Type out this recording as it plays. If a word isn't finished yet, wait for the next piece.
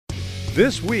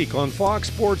This week on Fox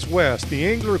Sports West, the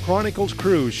Angler Chronicles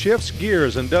crew shifts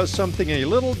gears and does something a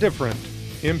little different.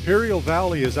 Imperial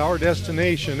Valley is our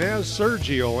destination as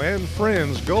Sergio and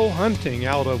friends go hunting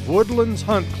out of Woodland's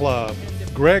Hunt Club.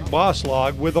 Gregg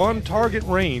Bouslog with On Target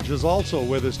Range is also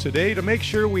with us today to make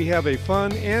sure we have a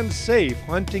fun and safe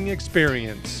hunting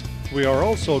experience. We are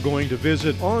also going to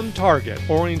visit On Target,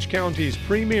 Orange County's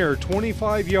premier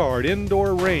 25-yard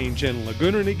indoor range in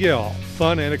Laguna Niguel.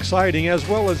 Fun and exciting as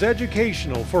well as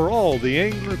educational for all the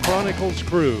Angler Chronicles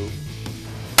crew.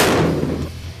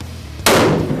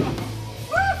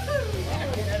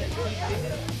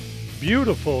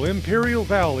 Beautiful Imperial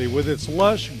Valley with its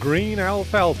lush green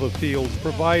alfalfa fields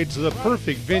provides the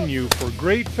perfect venue for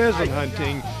great pheasant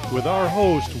hunting with our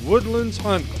host Woodland's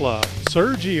Hunt Club.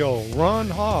 Sergio, Ron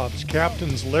Hobbs,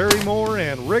 Captains Larry Moore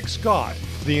and Rick Scott.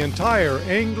 The entire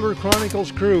Angler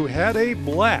Chronicles crew had a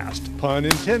blast, pun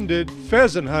intended,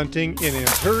 pheasant hunting in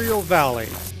Imperial Valley.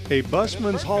 A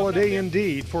busman's holiday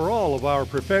indeed for all of our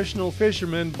professional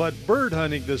fishermen, but bird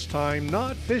hunting this time,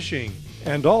 not fishing.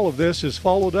 And all of this is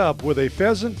followed up with a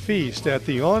pheasant feast at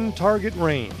the On Target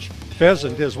Range.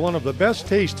 Pheasant is one of the best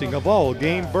tasting of all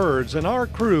game birds, and our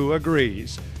crew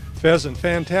agrees. Pheasant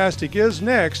Phantastic is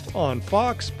next on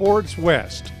Fox Sports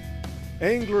West.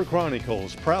 Angler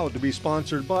Chronicles, proud to be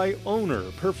sponsored by Owner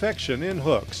Perfection in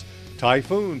Hooks,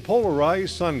 Typhoon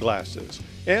Polarized Sunglasses,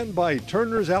 and by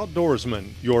Turner's Outdoorsman,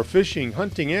 your fishing,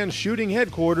 hunting, and shooting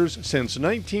headquarters since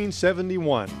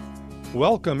 1971.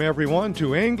 Welcome everyone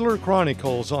to Angler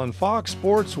Chronicles on Fox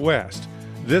Sports West.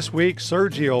 This week,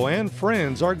 Sergio and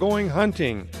friends are going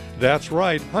hunting. That's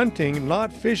right, hunting,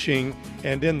 not fishing,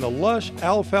 and in the lush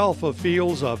alfalfa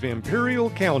fields of Imperial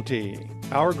County.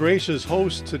 Our gracious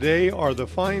hosts today are the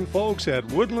fine folks at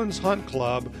Woodland's Hunt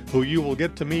Club, who you will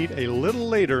get to meet a little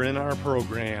later in our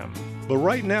program. But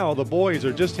right now, the boys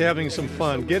are just having some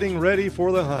fun getting ready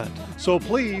for the hunt. So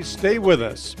please stay with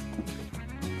us.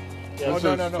 This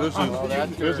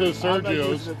is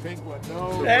Sergio's.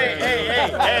 Hey!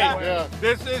 Yeah.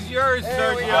 This is yours,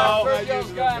 Sergio.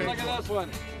 Sergio's gun. Look at this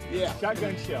one. Yeah.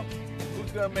 Shotgun shell.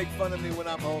 Who's gonna make fun of me when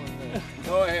I'm holding this?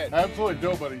 Go ahead. Absolutely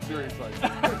nobody, seriously.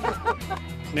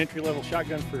 An entry-level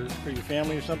shotgun for your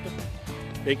family or something.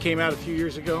 They came out a few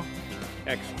years ago.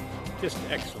 Excellent. Just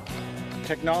excellent.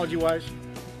 Technology-wise,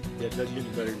 yeah, it doesn't get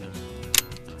any better than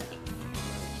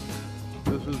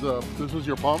this. This is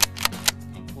your pump.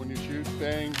 When you shoot,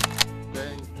 bang,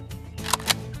 bang,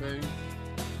 bang.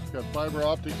 Got fiber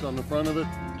optics on the front of it.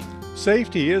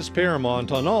 Safety is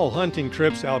paramount on all hunting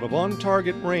trips out of On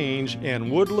Target Range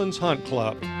and Woodland's Hunt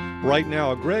Club. Right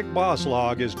now, Gregg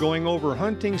Bouslog is going over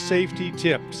hunting safety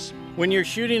tips. When you're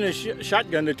shooting a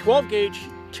shotgun, the 12 gauge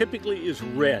typically is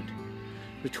red.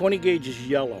 The 20 gauge is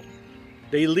yellow.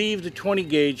 They leave the 20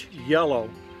 gauge yellow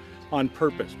on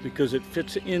purpose because it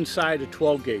fits inside a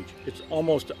 12 gauge. It's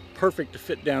almost perfect to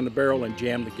fit down the barrel and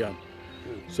jam the gun.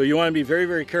 So you want to be very,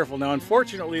 very careful. Now,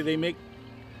 unfortunately, they make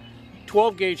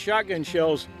 12 gauge shotgun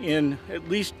shells in at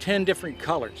least 10 different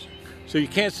colors. So you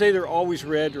can't say they're always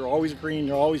red, they're always green,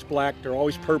 they're always black, they're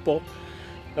always purple.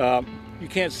 You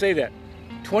can't say that.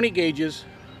 20 gauges,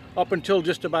 up until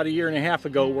just about a year and a half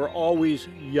ago, were always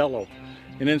yellow.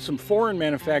 And then some foreign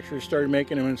manufacturers started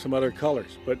making them in some other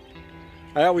colors. But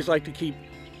I always like to keep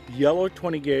yellow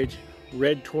 20 gauge,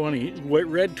 red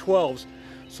 12s,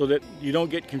 so that you don't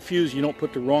get confused, you don't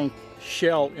put the wrong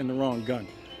shell in the wrong gun.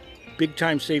 Big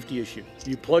time safety issue.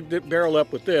 You plug the barrel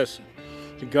up with this,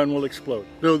 the gun will explode.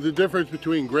 No, the difference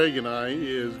between Greg and I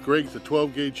is Greg's a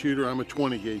 12 gauge shooter, I'm a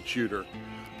 20 gauge shooter.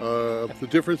 The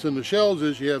difference in the shells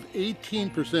is you have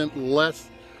 18% less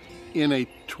in a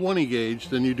 20 gauge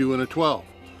than you do in a 12.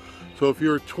 So if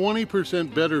you're a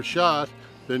 20% better shot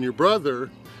than your brother,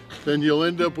 then you'll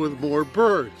end up with more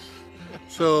birds.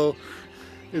 So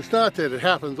it's not that it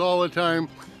happens all the time,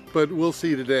 but we'll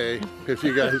see today. If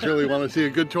you guys really want to see a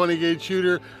good 20 gauge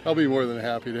shooter, I'll be more than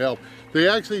happy to help. They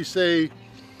actually say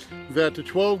that the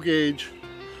 12 gauge,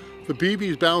 the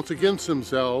BBs bounce against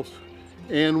themselves,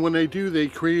 and when they do, they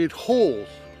create holes.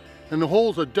 And the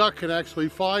holes a duck can actually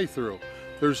fly through.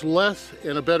 There's less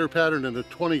and a better pattern in a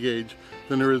 20 gauge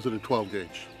than there is in a 12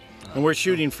 gauge. And we're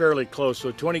shooting fairly close,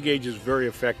 so 20 gauge is very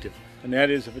effective. And that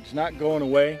is, if it's not going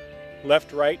away,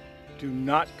 left, right, do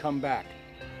not come back.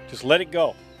 Just let it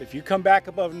go. If you come back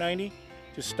above 90,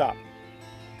 just stop.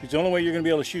 Because the only way you're going to be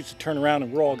able to shoot is to turn around,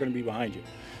 and we're all going to be behind you.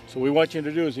 So what we want you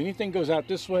to do is anything goes out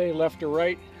this way, left or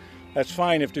right, that's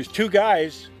fine. If there's two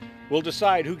guys, we'll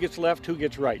decide who gets left, who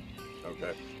gets right.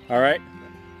 Okay. All right?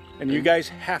 And you guys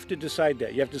have to decide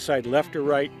that. You have to decide left or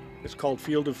right. It's called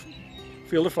field of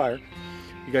fire.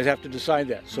 You guys have to decide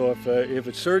that. So if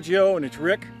it's Sergio and it's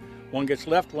Rick, One gets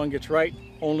left, one gets right,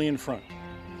 only in front.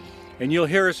 And you'll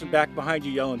hear us back behind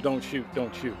you yelling, don't shoot,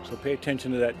 don't shoot. So pay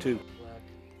attention to that too.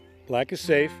 Black is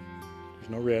safe, there's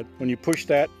no red. When you push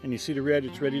that and you see the red,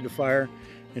 it's ready to fire,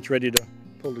 it's ready to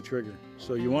pull the trigger.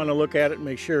 So you want to look at it and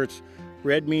make sure it's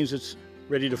red means it's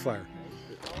ready to fire.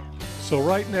 So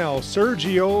right now,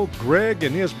 Sergio, Gregg,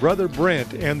 and his brother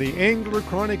Brent and the Angler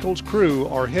Chronicles crew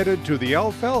are headed to the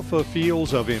alfalfa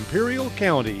fields of Imperial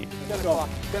County. 10 o'clock,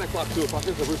 2 o'clock.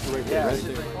 There's a rooster right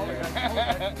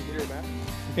there.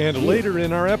 And later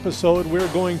in our episode,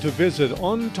 we're going to visit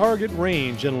On Target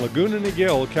Range in Laguna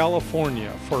Niguel,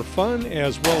 California for fun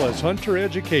as well as hunter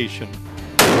education.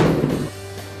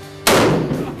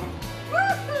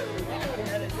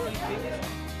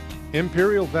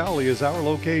 Imperial Valley is our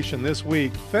location this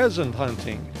week, pheasant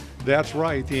hunting. That's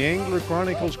right, the Angler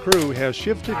Chronicles crew has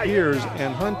shifted gears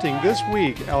and hunting this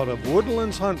week out of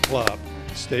Woodland's Hunt Club.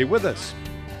 Stay with us.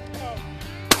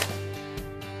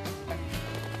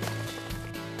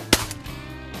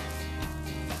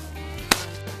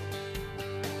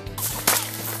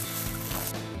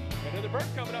 Another bird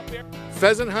coming up here.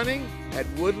 Pheasant hunting at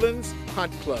Woodland's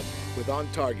Hunt Club with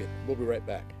On Target. We'll be right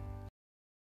back.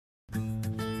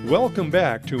 Welcome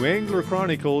back to Angler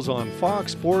Chronicles on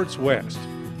Fox Sports West.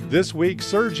 This week,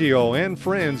 Sergio and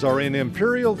friends are in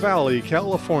Imperial Valley,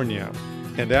 California.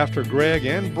 And after Gregg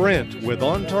and Brent with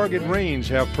On Target Range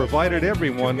have provided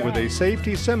everyone with a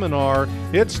safety seminar,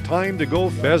 it's time to go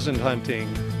pheasant hunting.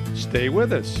 Stay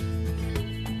with us.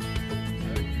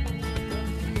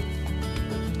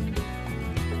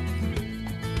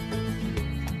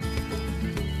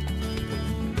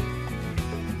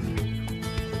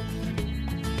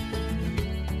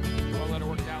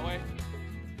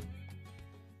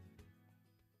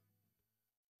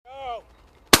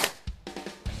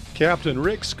 Captain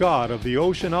Rick Scott of the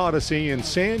Ocean Odyssey in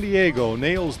San Diego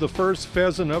nails the first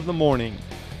pheasant of the morning.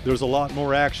 There's a lot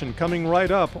more action coming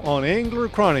right up on Angler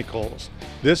Chronicles.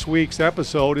 This week's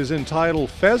episode is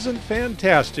entitled Pheasant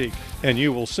Phantastic, and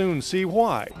you will soon see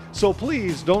why. So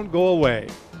please don't go away.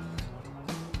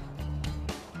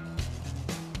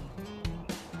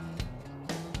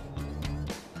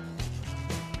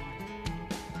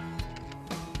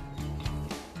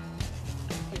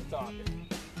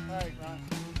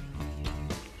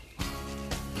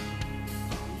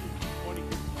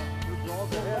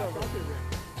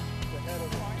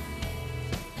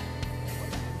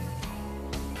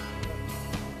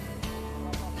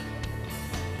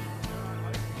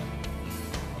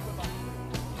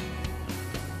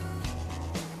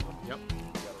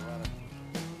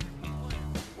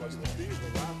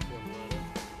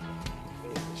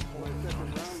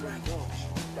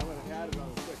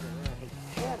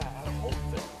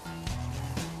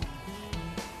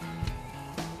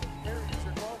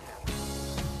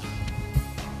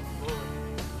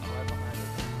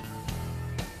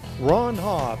 Ron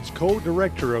Hobbs,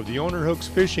 co-director of the Owner Hooks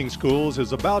Fishing Schools,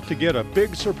 is about to get a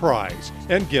big surprise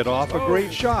and get off a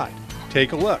great shot.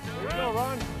 Take a look. Here we go,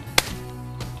 Ron.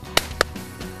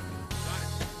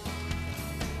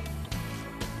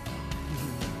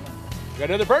 Got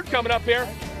another bird coming up here.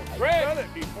 Gregg. I've done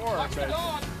it before. Watch the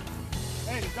dog.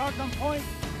 Hey, the dog's on point.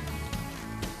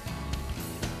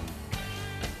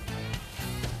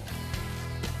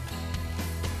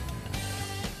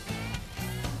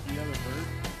 The other bird?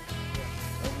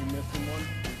 Yeah. Are we missing one?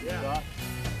 Yeah.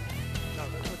 No,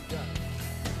 that's what you got.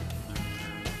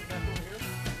 Back over here.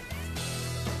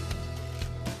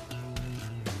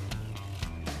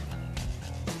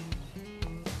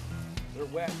 They're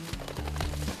wet.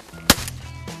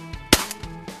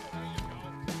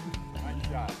 Nice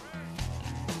shot.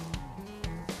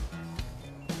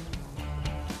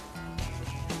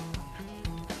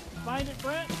 Find it,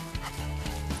 Brent.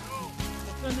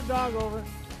 We'll send the dog over.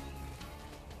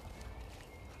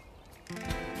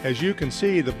 As you can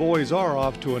see, the boys are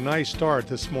off to a nice start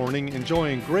this morning,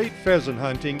 enjoying great pheasant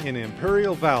hunting in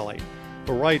Imperial Valley.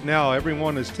 But right now,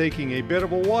 everyone is taking a bit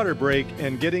of a water break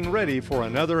and getting ready for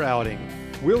another outing.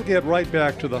 We'll get right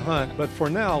back to the hunt, but for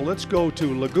now, let's go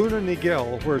to Laguna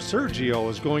Niguel, where Sergio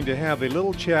is going to have a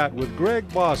little chat with Gregg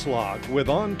Bouslog with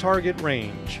On Target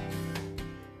Range.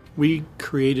 We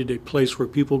created a place where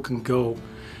people can go,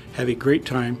 have a great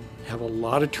time, have a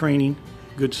lot of training,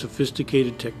 good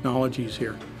sophisticated technologies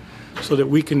here, so that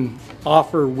we can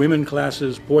offer women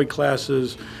classes, boy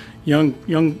classes,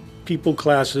 young people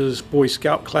classes, Boy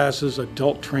Scout classes,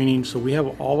 adult training. So we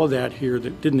have all of that here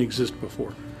that didn't exist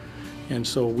before. And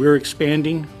so we're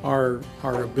expanding our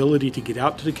ability to get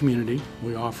out to the community.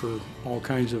 We offer all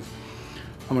kinds of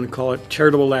I'm going to call it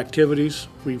charitable activities.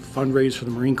 We fundraise for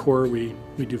the Marine Corps. We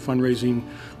do fundraising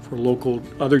for local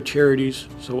other charities.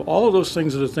 So all of those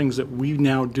things are the things that we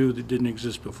now do that didn't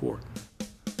exist before.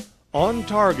 On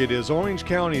Target is Orange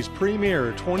County's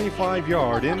premier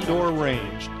 25-yard indoor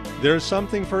range. There's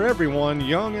something for everyone,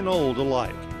 young and old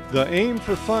alike. The Aim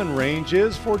for Fun range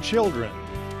is for children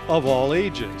of all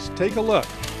ages. Take a look.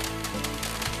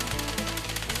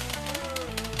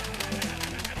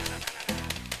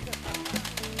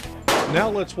 Now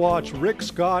let's watch Rick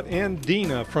Scott and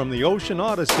Dina from the Ocean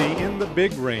Odyssey in the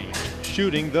big range,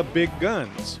 shooting the big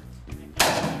guns.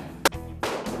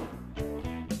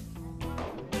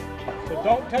 So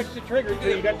don't touch the trigger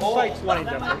until you got the sights lined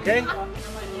up, okay? All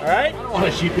right? I don't want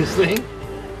to shoot this thing.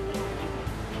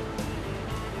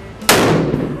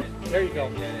 There you go.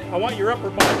 I want your upper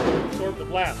body to absorb the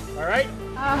blast, all right?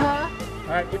 Uh-huh. All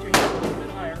right, put your hands a little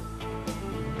bit higher.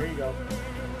 There you go.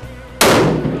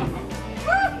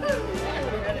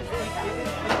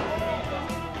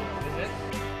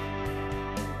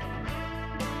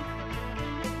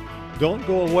 Don't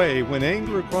go away. When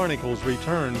Angler Chronicles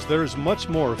returns, there's much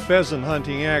more pheasant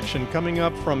hunting action coming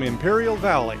up from Imperial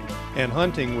Valley and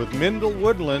hunting with Mindel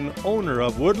Woodland, owner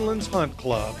of Woodland's Hunt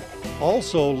Club.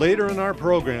 Also, later in our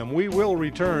program, we will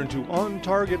return to On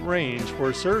Target Range,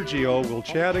 where Sergio will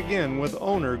chat again with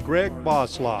owner Gregg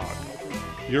Bouslog.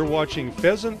 You're watching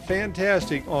Pheasant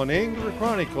Phantastic on Angler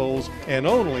Chronicles and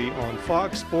only on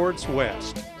Fox Sports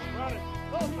West.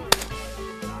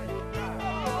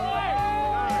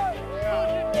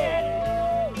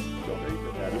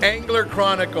 Angler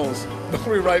Chronicles. We'll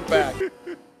be right back.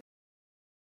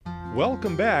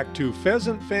 Welcome back to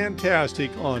Pheasant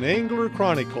Phantastic on Angler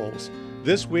Chronicles.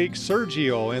 This week,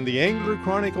 Sergio and the Angler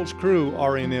Chronicles crew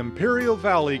are in Imperial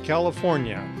Valley,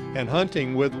 California, and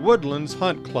hunting with Woodland's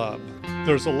Hunt Club.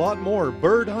 There's a lot more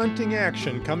bird hunting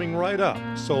action coming right up,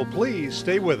 so please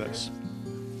stay with us.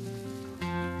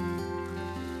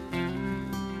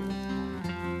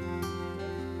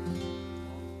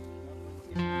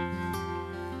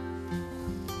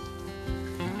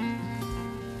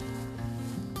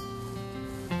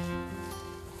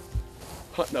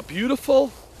 Hunting a beautiful,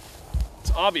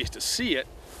 it's obvious to see it,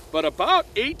 but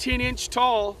about 18-inch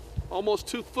tall, almost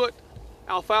 2-foot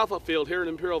alfalfa field here in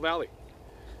Imperial Valley.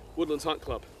 Woodland's Hunt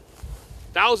Club.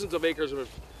 Thousands of acres of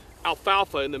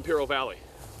alfalfa in the Imperial Valley.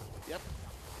 Yep.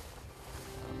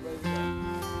 I'm ready to go.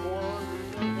 Forearm,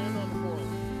 hand on the forearm.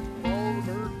 Follow the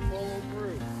bird, follow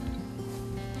through.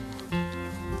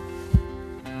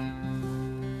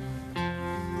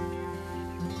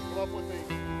 Pull up with me.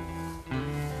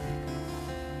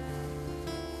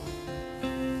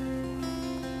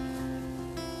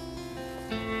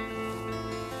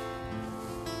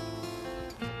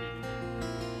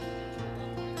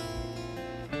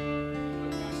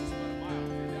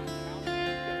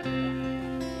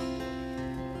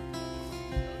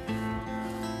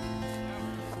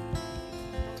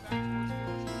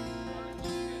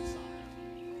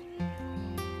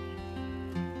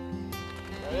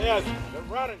 Yes, they're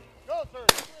running. Go, sir.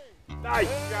 Nice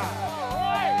shot.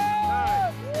 Nice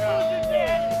shot.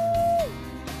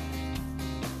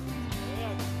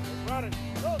 Yes, they're running.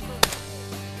 Go, sir.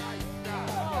 Nice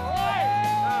shot. Nice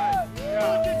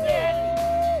shot.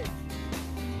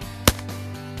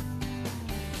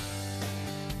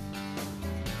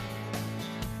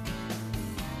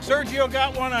 Sergio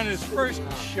got one on his first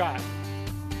shot.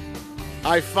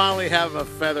 I finally have a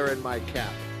feather in my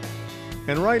cap.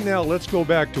 And right now, let's go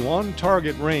back to On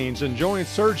Target Range and join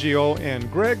Sergio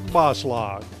and Gregg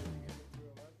Bouslog.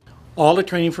 All the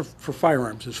training for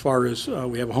firearms, as far as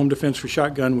we have a home defense for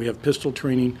shotgun, we have pistol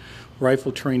training,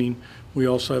 rifle training. We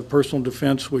also have personal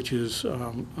defense, which is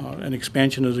an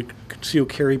expansion of the concealed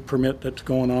carry permit that's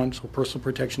going on, so personal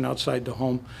protection outside the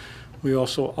home. We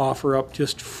also offer up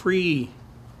just free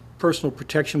personal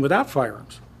protection without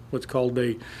firearms, what's called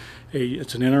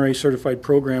it's an NRA certified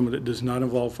program that does not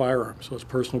involve firearms, so it's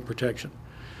personal protection.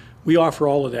 We offer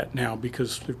all of that now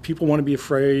because if people want to be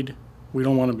afraid, we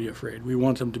don't want to be afraid. We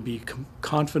want them to be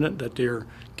confident that they're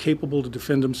capable to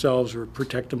defend themselves or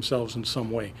protect themselves in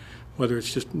some way, whether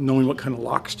it's just knowing what kind of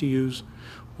locks to use,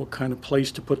 what kind of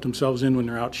place to put themselves in when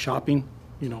they're out shopping.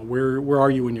 You know, where are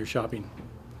you when you're shopping?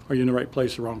 Are you in the right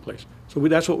place or wrong place? So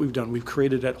that's what we've done. We've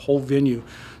created that whole venue.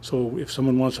 So if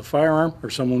someone wants a firearm or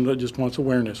someone that just wants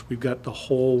awareness, we've got the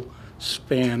whole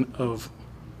span of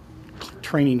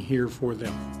training here for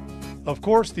them. Of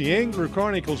course, the Angler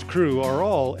Chronicles crew are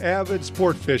all avid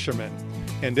sport fishermen,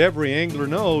 and every angler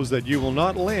knows that you will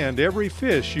not land every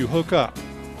fish you hook up.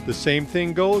 The same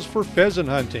thing goes for pheasant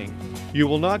hunting. You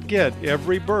will not get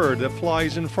every bird that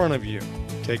flies in front of you.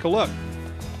 Take a look.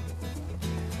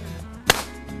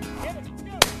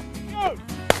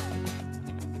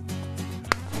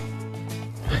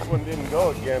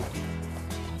 again.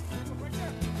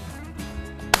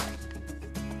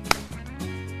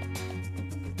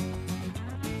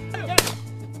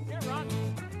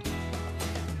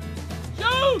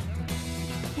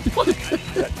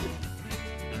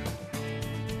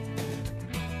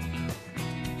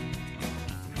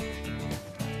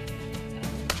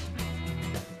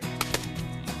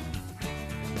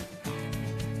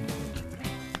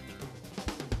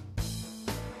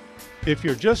 If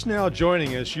you're just now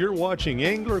joining us, you're watching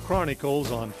Angler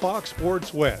Chronicles on Fox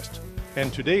Sports West.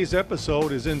 And today's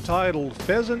episode is entitled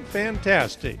Pheasant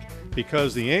Phantastic,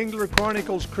 because the Angler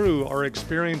Chronicles crew are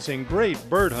experiencing great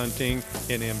bird hunting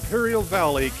in Imperial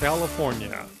Valley,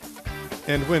 California.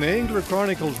 And when Angler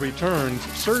Chronicles returns,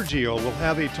 Sergio will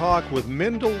have a talk with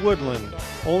Mendel Woodland,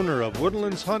 owner of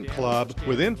Woodland's Hunt Club,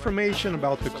 with information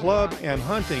about the club and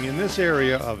hunting in this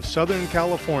area of Southern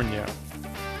California.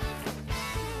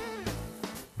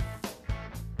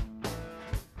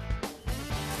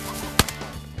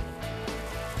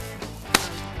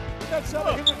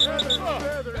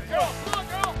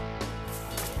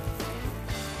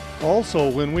 Also,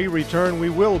 when we return, we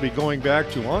will be going back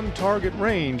to On Target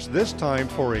Range, this time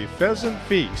for a pheasant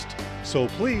feast. So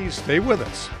please stay with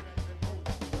us.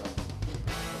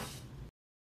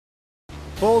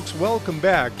 Folks, welcome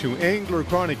back to Angler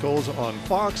Chronicles on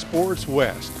Fox Sports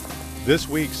West. This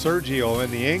week, Sergio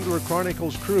and the Angler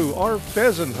Chronicles crew are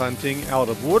pheasant hunting out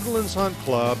of Woodland's Hunt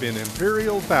Club in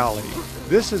Imperial Valley.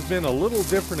 This has been a little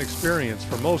different experience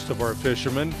for most of our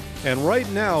fishermen, and right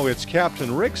now it's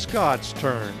Captain Rick Scott's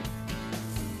turn.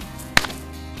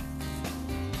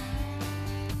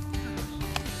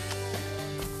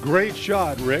 Great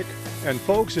shot, Rick. And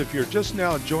folks, if you're just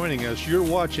now joining us, you're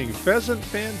watching Pheasant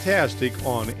Phantastic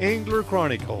on Angler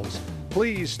Chronicles.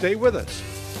 Please stay with us.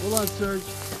 Hold on, Serge.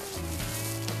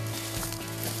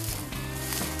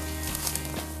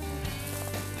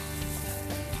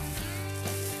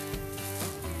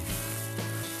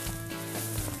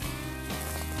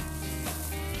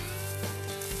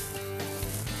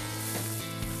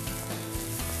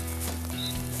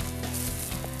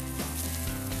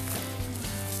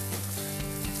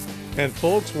 And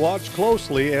folks, watch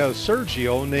closely as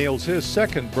Sergio nails his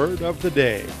second bird of the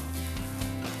day.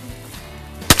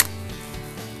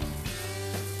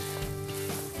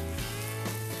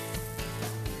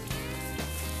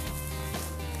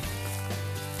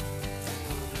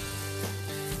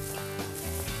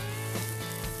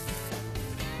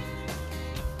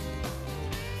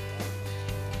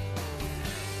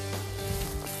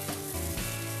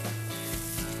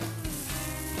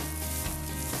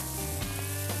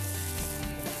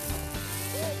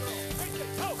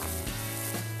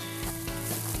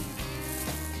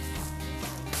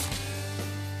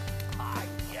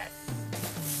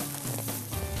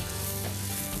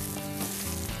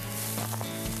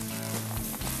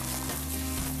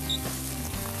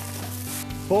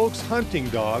 Folks, hunting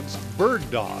dogs, bird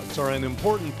dogs, are an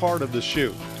important part of the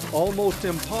shoot. Almost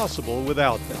impossible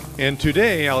without them. And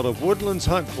today, out of Woodland's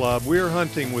Hunt Club, we're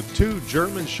hunting with 2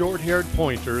 German short-haired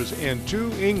pointers and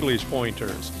 2 English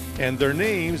pointers. And their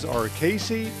names are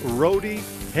Casey, Rhodey,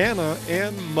 Hannah,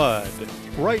 and Mud.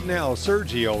 Right now,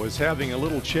 Sergio is having a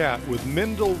little chat with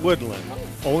Mendel Woodland,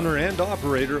 owner and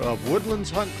operator of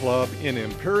Woodland's Hunt Club in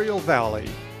Imperial Valley.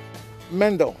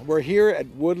 Mendel, we're here at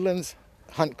Woodland's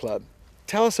Hunt Club.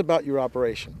 Tell us about your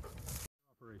operation.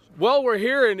 Well, we're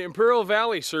here in Imperial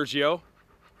Valley, Sergio.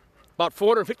 About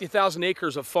 450,000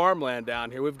 acres of farmland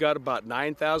down here. We've got about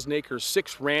 9,000 acres,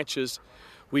 6 ranches.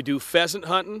 We do pheasant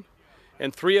hunting,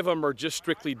 and 3 of them are just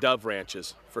strictly dove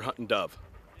ranches for hunting dove.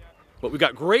 But we've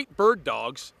got great bird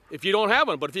dogs if you don't have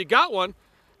one, but if you got one,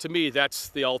 to me, that's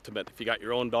the ultimate. If you got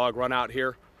your own dog, run out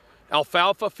here.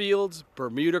 Alfalfa fields,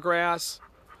 Bermuda grass,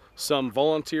 some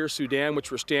volunteer Sudan,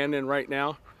 which we're standing in right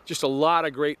now. Just a lot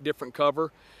of great different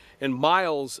cover and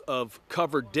miles of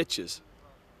covered ditches.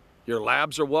 Your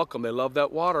labs are welcome. They love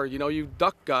that water. You know, you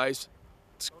duck guys,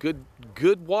 it's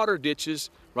good water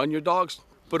ditches. Run your dogs,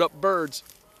 put up birds.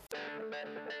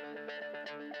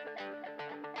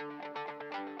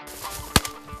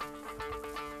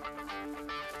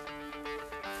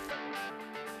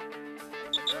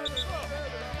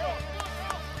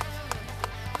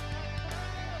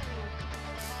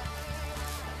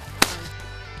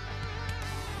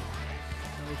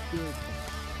 Good.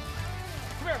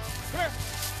 Come here, come here,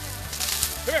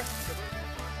 come here.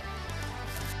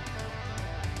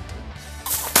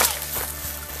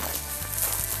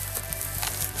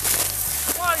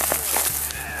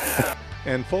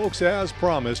 And folks, as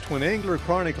promised, when Angler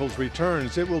Chronicles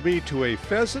returns, it will be to a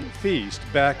pheasant feast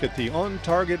back at the On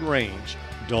Target Range.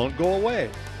 Don't go away.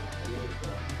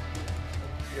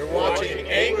 You're watching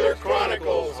Angler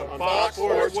Chronicles on Fox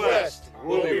Sports West.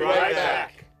 We'll be right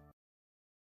back.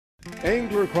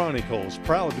 Angler Chronicles,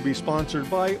 proud to be sponsored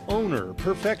by Owner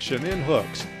Perfection in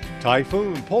Hooks,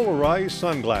 Typhoon Polarized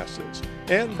Sunglasses,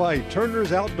 and by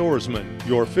Turner's Outdoorsman,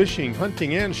 your fishing,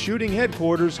 hunting, and shooting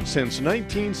headquarters since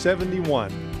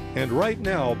 1971. And right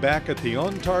now, back at the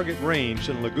On Target Range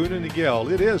in Laguna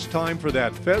Niguel, it is time for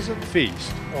that pheasant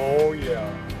feast. Oh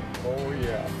yeah. Oh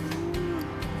yeah.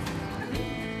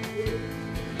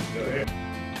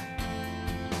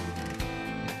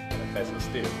 Pheasant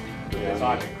stew.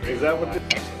 Is that what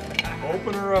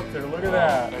open her up there, look at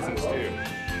that. Pheasant stew.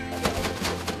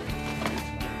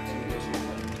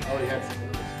 Already had some.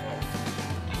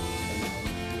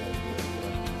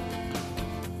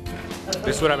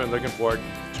 This is what I've been looking forward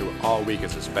to all week,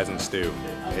 is this pheasant stew.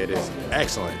 It is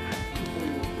excellent.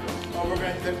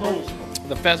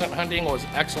 The pheasant hunting was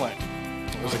excellent.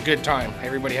 It was a good time.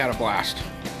 Everybody had a blast.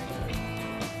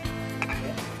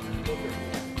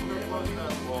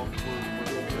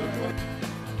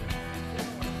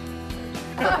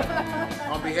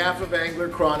 On behalf of Angler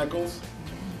Chronicles,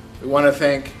 we want to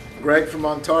thank Greg from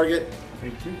On Target.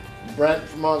 Thank you. Brent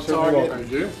from On Target.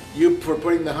 Thank you. You for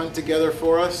putting the hunt together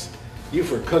for us. You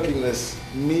for cooking this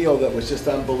meal that was just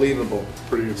unbelievable.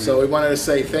 Pretty good. So we wanted to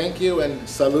say thank you and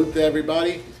salute to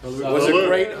everybody. It was a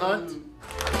great hunt.